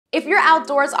If you're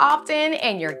outdoors often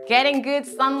and you're getting good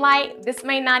sunlight, this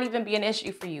may not even be an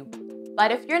issue for you.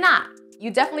 But if you're not, you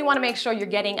definitely want to make sure you're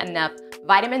getting enough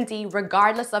vitamin D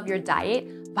regardless of your diet.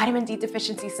 Vitamin D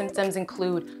deficiency symptoms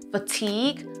include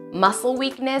fatigue, muscle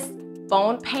weakness,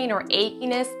 bone pain or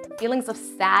achiness, feelings of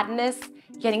sadness,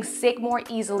 getting sick more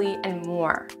easily, and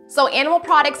more. So animal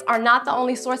products are not the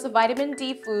only source of vitamin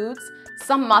D foods.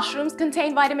 Some mushrooms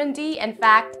contain vitamin D. In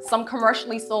fact, some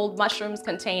commercially sold mushrooms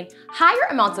contain higher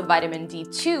amounts of vitamin D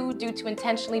too, due to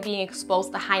intentionally being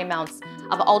exposed to high amounts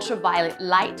of ultraviolet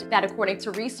light that, according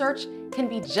to research, can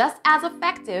be just as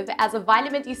effective as a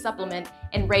vitamin D supplement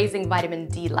in raising vitamin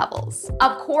D levels.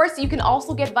 Of course, you can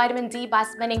also get vitamin D by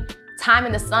spending time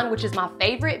in the sun, which is my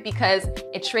favorite because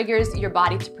it triggers your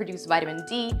body to produce vitamin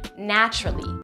D naturally.